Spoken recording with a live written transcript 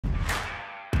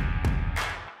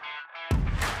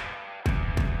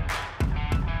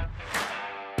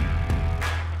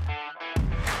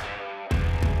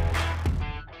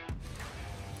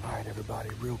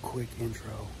real quick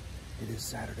intro. It is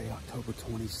Saturday, October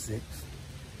 26th,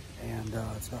 and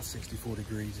it's about 64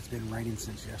 degrees. It's been raining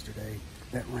since yesterday.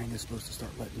 That rain is supposed to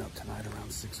start letting up tonight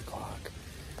around 6 o'clock.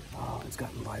 It's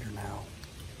gotten lighter now,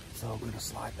 so I'm going to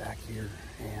slide back here,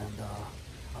 and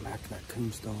I'm after that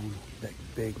Tombstone, that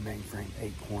big mainframe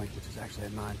 8-point, which is actually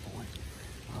a 9-point,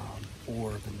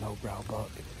 or the no-brow buck,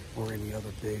 or any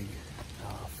other big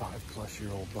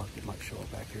 5-plus-year-old buck that might show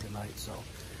up back here tonight. So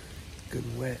good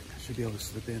and wet, should be able to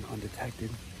slip in undetected.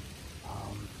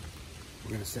 We're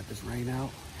going to set this rain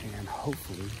out, and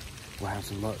hopefully we'll have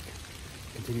some luck.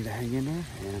 Continue to hang in there,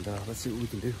 and let's see what we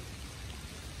can do.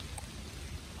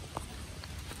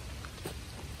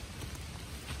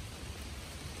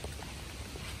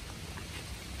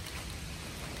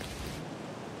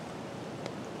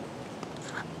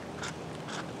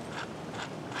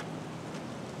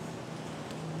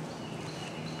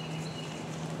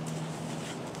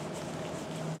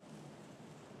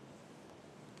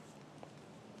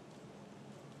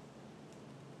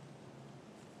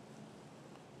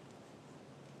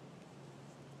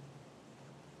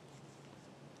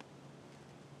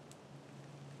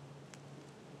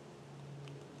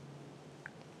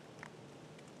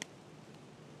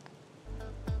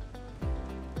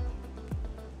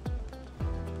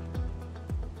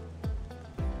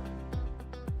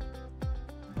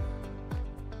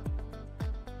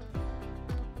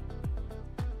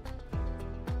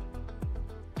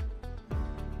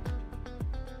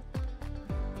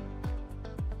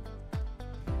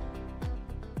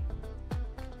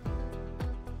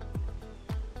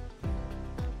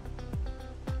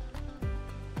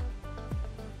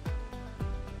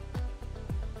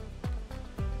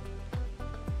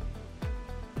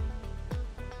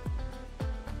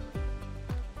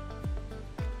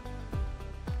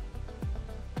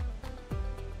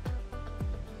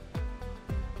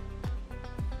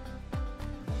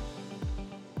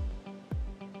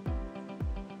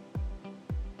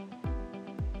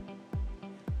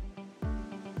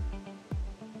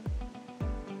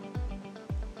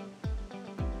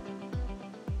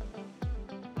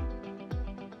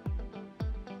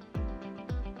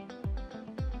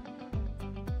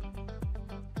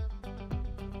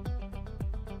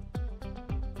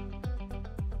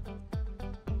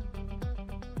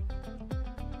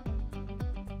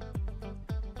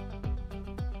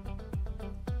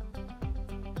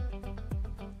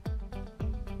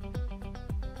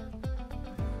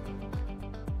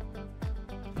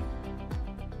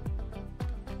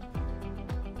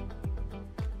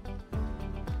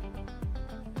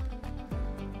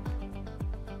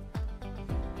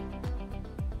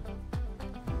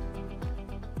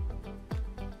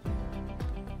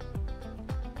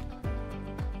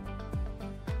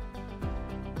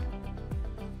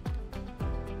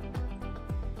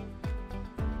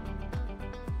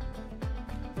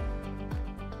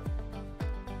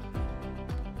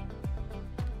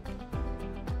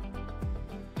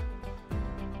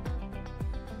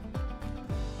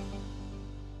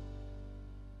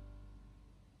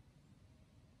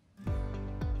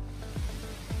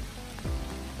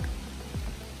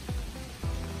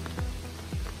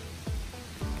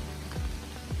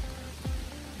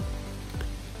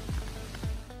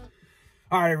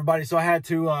 All right, everybody. So I had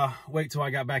to wait till I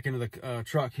got back into the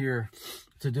truck here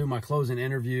to do my closing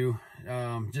interview.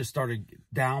 Just started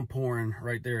downpouring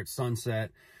right there at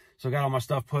sunset. So I got all my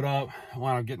stuff put up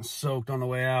while I'm getting soaked on the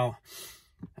way out.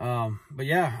 But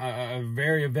yeah, a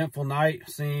very eventful night,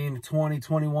 seeing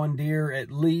 21 deer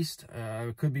at least.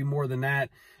 It could be more than that.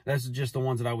 That's just the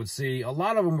ones that I would see. A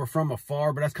lot of them were from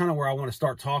afar, but that's kind of where I want to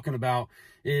start talking about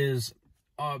is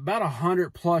about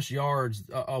 100+ yards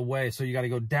away. So you got to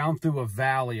go down through a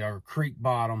valley or a creek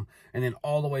bottom and then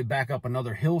all the way back up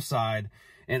another hillside.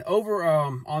 And over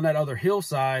on that other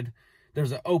hillside,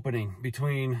 there's an opening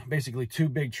between basically two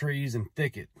big trees and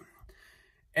thicket.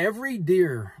 Every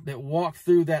deer that walked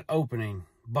through that opening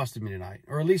busted me tonight,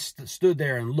 or at least stood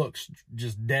there and looked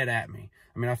just dead at me.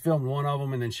 I mean, I filmed one of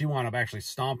them, and then she wound up actually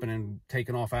stomping and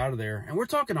taking off out of there. And we're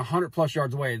talking 100+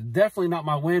 yards away. Definitely not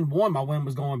my wind. One, my wind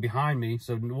was going behind me,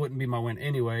 so it wouldn't be my wind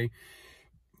anyway.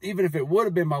 Even if it would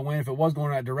have been my wind, if it was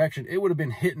going that direction, it would have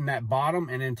been hitting that bottom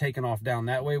and then taking off down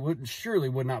that way. It surely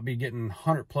would not be getting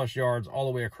 100+ yards all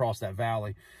the way across that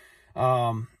valley.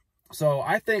 So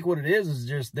I think what it is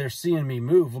just they're seeing me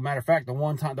move. As a matter of fact,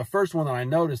 the first one that I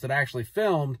noticed that I actually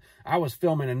filmed, I was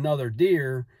filming another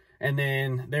deer, and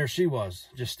then there she was,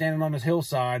 just standing on this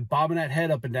hillside, bobbing that head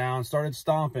up and down, started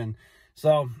stomping.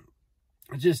 So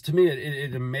just to me,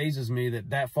 it amazes me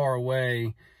that far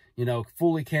away, you know,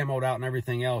 fully camoed out and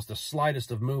everything else, the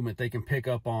slightest of movement they can pick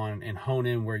up on and hone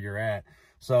in where you're at.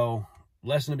 So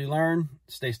lesson to be learned,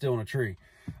 stay still in a tree.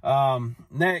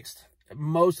 Next,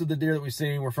 most of the deer that we've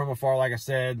seen were from afar, like I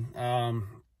said.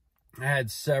 I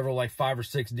had several, like 5 or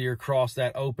 6 deer cross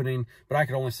that opening, but I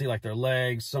could only see like their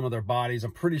legs, some of their bodies.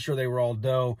 I'm pretty sure they were all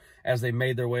doe as they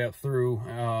made their way up through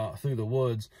the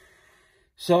woods.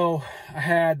 So I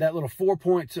had that little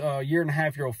 4-point,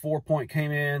 year-and-a-half-year-old 4-point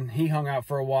came in. He hung out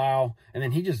for a while, and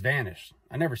then he just vanished.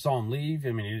 I never saw him leave.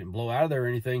 I mean, he didn't blow out of there or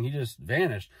anything. He just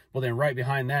vanished. Well, then right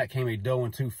behind that came a doe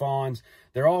and 2 fawns.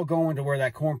 They're all going to where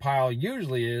that corn pile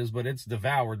usually is, but it's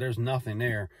devoured. There's nothing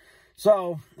there.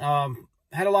 So,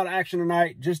 had a lot of action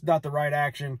tonight, just not the right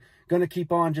action. Going to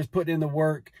keep on just putting in the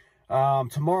work.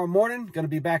 Tomorrow morning, going to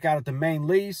be back out at the main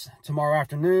lease. Tomorrow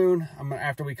afternoon,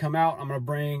 after we come out, I'm going to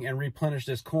bring and replenish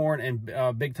this corn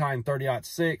and big time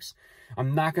 30-06.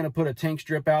 I'm not going to put a tank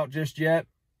strip out just yet.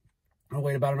 I'll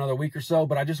wait about another week or so,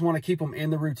 but I just want to keep them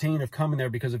in the routine of coming there,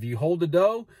 because if you hold the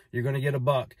doe, you're going to get a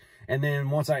buck. And then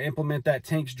once I implement that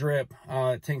tank strip,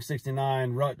 tank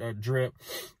 69 rut drip,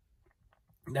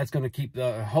 that's going to keep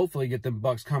hopefully get them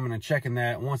bucks coming and checking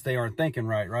that once they aren't thinking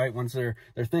right? Once they're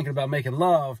thinking about making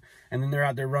love, and then they're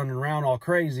out there running around all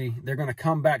crazy, they're going to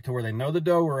come back to where they know the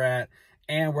doe are at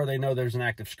and where they know there's an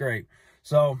active scrape.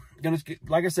 So,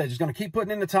 like I said, just going to keep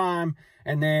putting in the time,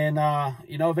 and then,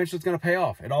 you know, eventually it's going to pay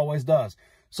off. It always does.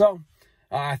 So,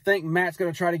 I think Matt's going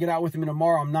to try to get out with me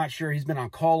tomorrow. I'm not sure. He's been on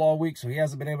call all week, so he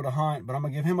hasn't been able to hunt. But I'm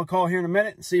going to give him a call here in a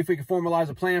minute and see if we can formalize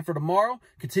a plan for tomorrow.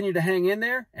 Continue to hang in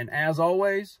there. And as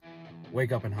always,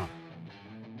 wake up and hunt.